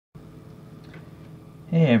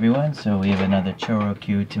Hey everyone, so we have another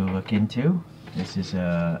Choro-Q to look into. This is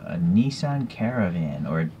a Nissan Caravan,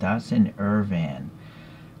 or Datsun Urvan.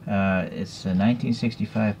 It's a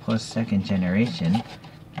 1965 plus second generation.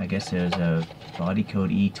 I guess there's a body code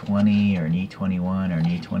E20 or an E21 or an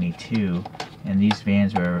E22, and these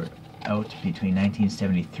vans were out between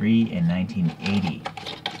 1973 and 1980.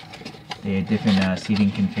 They had different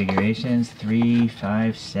seating configurations, 3,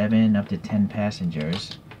 5, 7, up to 10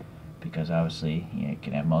 passengers. Because obviously you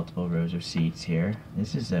can have multiple rows of seats here.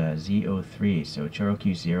 This is a Z-03, so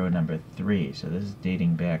ChoroQ 0 number 3, so this is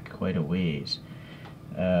dating back quite a ways.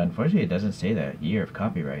 Unfortunately, it doesn't say the year of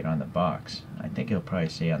copyright on the box. I think it'll probably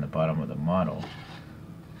say on the bottom of the model.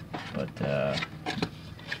 But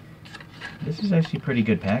this is actually pretty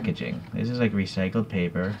good packaging. This is like recycled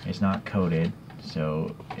paper. It's not coated,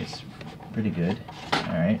 so it's pretty good.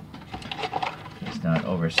 Alright. It's not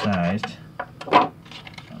oversized.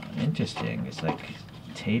 Interesting. It's like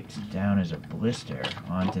taped down as a blister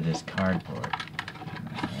onto this cardboard.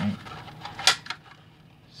 Alright.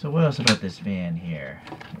 So what else about this van here?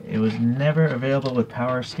 It was never available with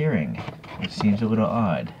power steering, which seems a little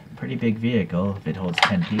odd. Pretty big vehicle if it holds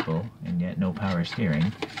 10 people, and yet no power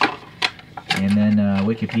steering. And then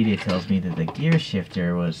Wikipedia tells me that the gear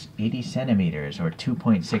shifter was 80 centimeters or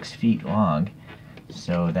 2.6 feet long,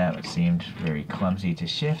 so that seemed very clumsy to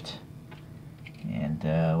shift. And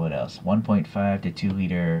what else? 1.5 to 2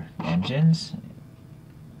 liter engines,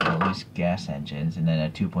 at least gas engines, and then a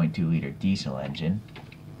 2.2 liter diesel engine.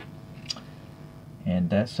 And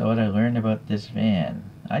that's what I learned about this van.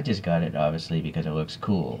 I just got it obviously because it looks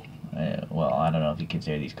cool. Well, I don't know if you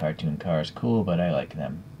consider these cartoon cars cool, but I like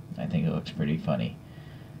them. I think it looks pretty funny.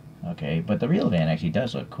 Okay, but the real van actually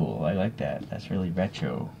does look cool. I like that. That's really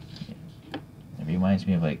retro. It reminds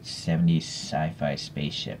me of like 70s sci-fi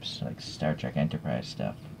spaceships, like Star Trek Enterprise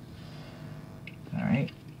stuff.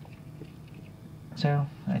 Alright. So,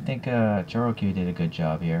 I think ChoroQ did a good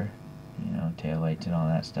job here. You know, taillights and all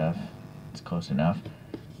that stuff. It's close enough.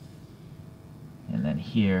 And then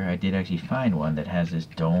here, I did actually find one that has this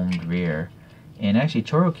domed rear. And actually,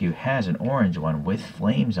 ChoroQ has an orange one with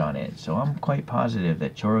flames on it. So I'm quite positive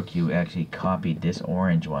that ChoroQ actually copied this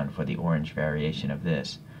orange one for the orange variation of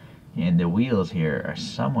this. And the wheels here are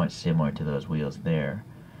somewhat similar to those wheels there.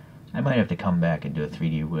 I might have to come back and do a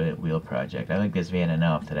 3D wheel project. I like this van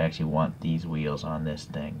enough that I actually want these wheels on this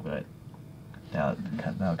thing, but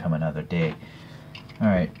that'll come another day.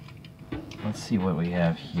 Alright, let's see what we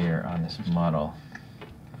have here on this model.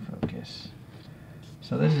 Focus.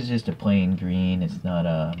 So this is just a plain green. It's not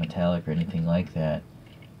a metallic or anything like that.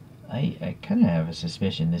 I kind of have a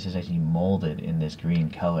suspicion this is actually molded in this green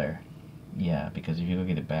color. Yeah, because if you look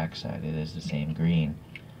at the back side, it is the same green.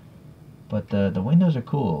 But the windows are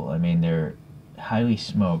cool. I mean, they're highly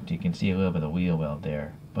smoked. You can see a little bit of the wheel well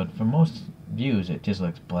there. But for most views, it just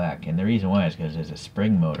looks black. And the reason why is because there's a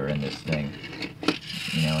spring motor in this thing.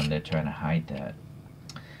 You know, and they're trying to hide that.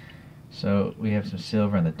 So we have some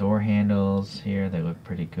silver on the door handles here. They look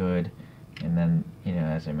pretty good. And then, you know,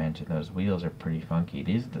 as I mentioned, those wheels are pretty funky.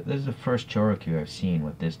 This is the first ChoroQ I've seen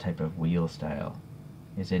with this type of wheel style.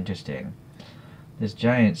 It's interesting. This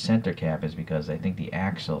giant center cap is because I think the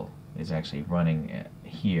axle is actually running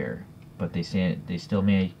here, but they still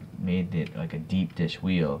made it like a deep dish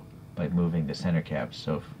wheel by moving the center cap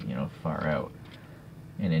so far out,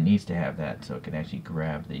 and it needs to have that so it can actually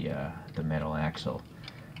grab the metal axle.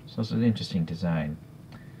 So it's an interesting design.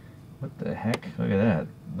 What the heck? Look at that.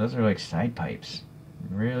 Those are like side pipes.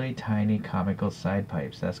 Really tiny comical side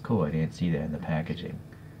pipes. That's cool. I didn't see that in the packaging.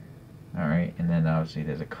 Alright, and then obviously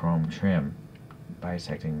there's a chrome trim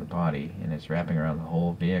bisecting the body, and it's wrapping around the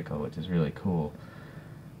whole vehicle, which is really cool.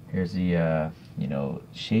 Here's the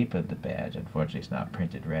shape of the badge. Unfortunately, it's not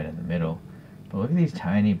printed red in the middle, but look at these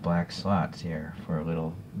tiny black slots here for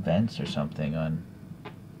little vents or something on,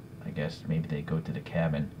 I guess maybe they go to the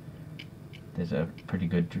cabin. There's a pretty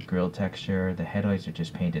good grille texture. The headlights are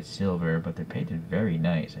just painted silver, but they're painted very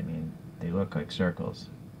nice. I mean, they look like circles,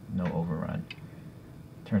 no overrun.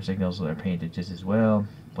 Turn signals are painted just as well.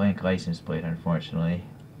 Blank license plate, unfortunately.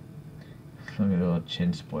 Look at the little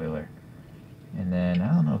chin spoiler. And then,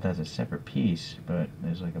 I don't know if that's a separate piece, but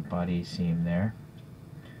there's like a body seam there.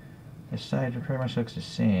 The side pretty much looks the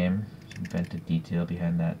same. Some vented detail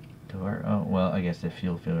behind that door. Oh, well, I guess the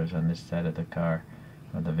fuel filler's on this side of the car,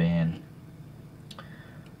 or the van.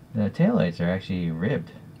 The taillights are actually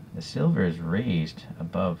ribbed. The silver is raised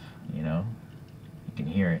above, you can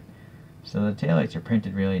hear it. So the taillights are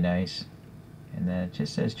printed really nice, and then it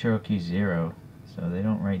just says ChoroQ 0, so they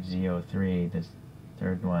don't write Z-03, this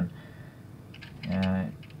third one.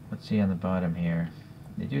 Let's see on the bottom here.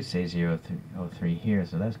 They do say 03 here,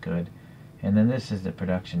 so that's good. And then this is the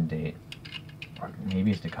production date. Or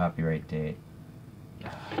maybe it's the copyright date.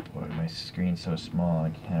 Boy, my screen's so small,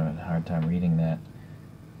 I have a hard time reading that.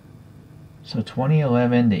 So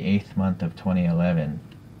 2011, the 8th month of 2011.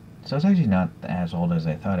 So it's actually not as old as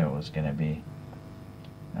I thought it was going to be.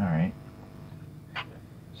 Alright.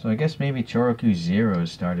 So I guess maybe ChoroQ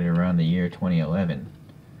Zeros started around the year 2011.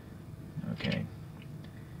 Okay.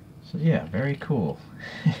 So yeah, very cool.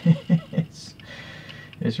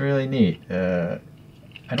 it's really neat.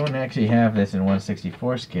 I don't actually have this in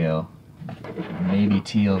 1/64 scale. Maybe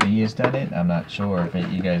TLV has done it. I'm not sure.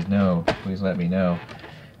 If you guys know, please let me know.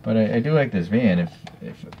 But I do like this van.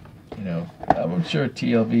 If you know, I'm sure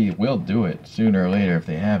TLV will do it sooner or later if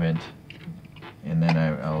they haven't. And then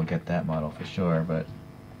I'll get that model for sure. But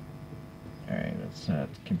alright, let's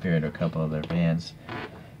compare it to a couple other vans.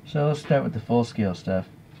 So let's start with the full scale stuff.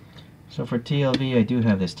 So for TLV, I do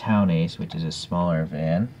have this Town Ace, which is a smaller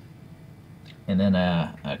van. And then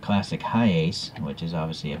a classic High Ace, which is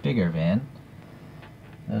obviously a bigger van.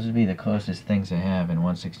 Those would be the closest things I have in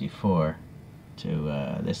 1/64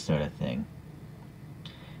 to this sort of thing.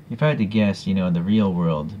 If I had to guess, you know, in the real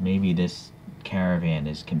world, maybe this Caravan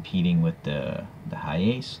is competing with the High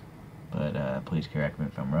Ace, but please correct me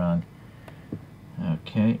if I'm wrong.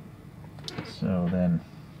 Okay, so then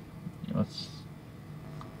let's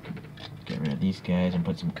get rid of these guys and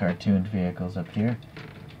put some cartoon vehicles up here.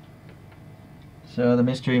 So the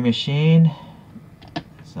Mystery Machine,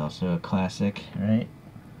 it's also a classic, right?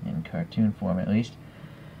 In cartoon form at least.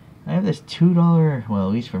 I have this $2, well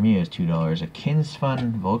at least for me it was $2, a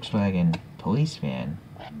Kinsfun Volkswagen police van.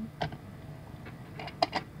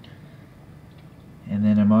 And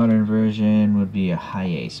then a modern version would be a High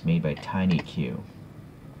Ace made by Tiny Q.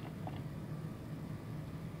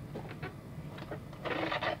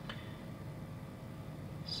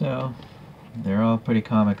 So they're all pretty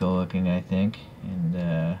comical looking, I think, and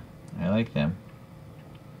I like them.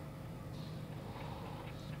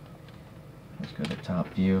 Let's go to top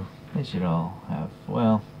view. They should all have,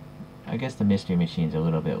 well, I guess the Mystery Machine's a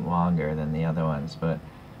little bit longer than the other ones, but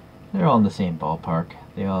they're all in the same ballpark.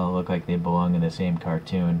 They all look like they belong in the same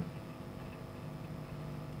cartoon.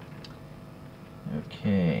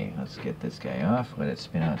 Okay, let's get this guy off, let it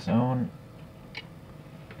spin on its own.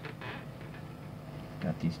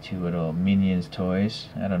 Got these two little Minions toys.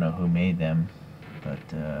 I don't know who made them, but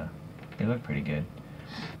they look pretty good.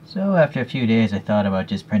 So after a few days I thought about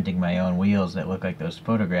just printing my own wheels that look like those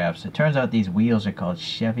photographs. It turns out these wheels are called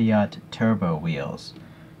Cheviot turbo wheels.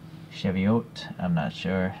 Cheviot, I'm not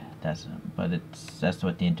sure, that's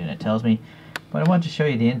what the internet tells me. But I want to show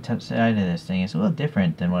you the inside of this thing. It's a little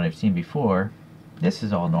different than what I've seen before. This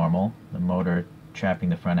is all normal, the motor trapping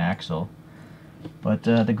the front axle. But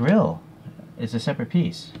the grill is a separate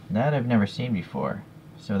piece. That I've never seen before.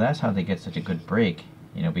 So that's how they get such a good break,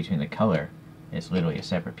 you know, between the color. It's literally a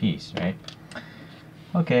separate piece, right?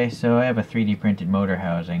 Okay, so I have a 3D printed motor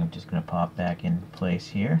housing. I'm just going to pop back in place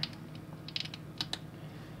here.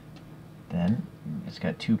 Then it's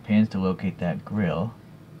got two pins to locate that grill.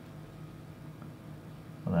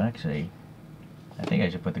 Well, actually, I think I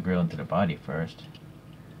should put the grill into the body first.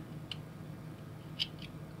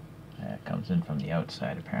 That comes in from the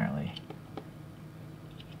outside, apparently.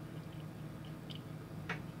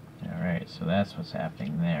 Alright, so that's what's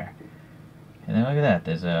happening there. And then look at that,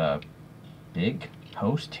 there's a big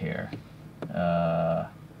post here.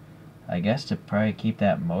 I guess to probably keep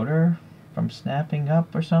that motor from snapping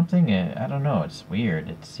up or something? I don't know, it's weird.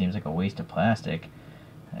 It seems like a waste of plastic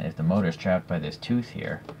if the motor's trapped by this tooth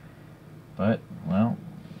here. But, well,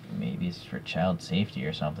 maybe it's for child safety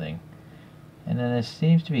or something. And then there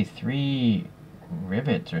seems to be 3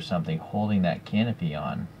 rivets or something holding that canopy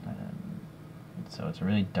on. So it's a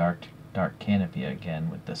really dark canopy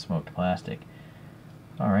again with the smoked plastic.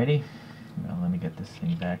 Alrighty, well, let me get this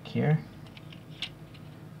thing back here.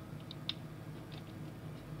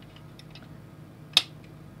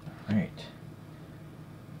 Alright.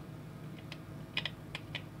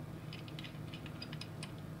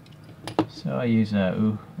 So I use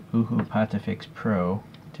Uhu Patafix Pro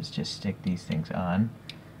to just stick these things on.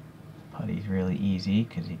 Putty's really easy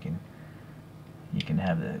because you can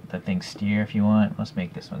have the thing steer if you want. Let's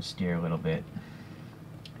make this one steer a little bit.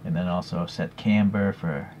 And then also set camber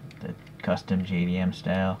for the custom JDM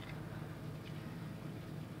style.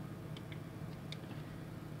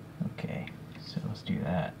 Okay, so let's do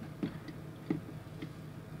that.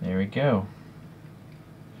 There we go.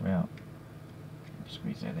 Well,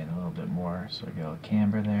 squeeze that in a little bit more so I get a little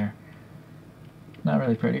camber there. Not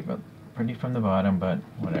really pretty, but pretty from the bottom, but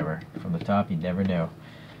whatever. From the top, you never know.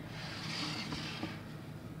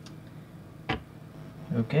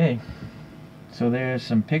 Okay, so there's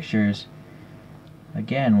some pictures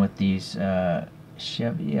again with these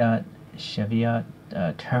Cheviot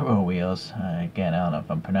turbo wheels. Again, I don't know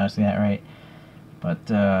if I'm pronouncing that right,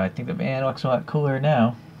 but I think the van looks a lot cooler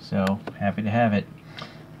now, so happy to have it.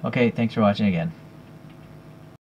 Okay, thanks for watching again.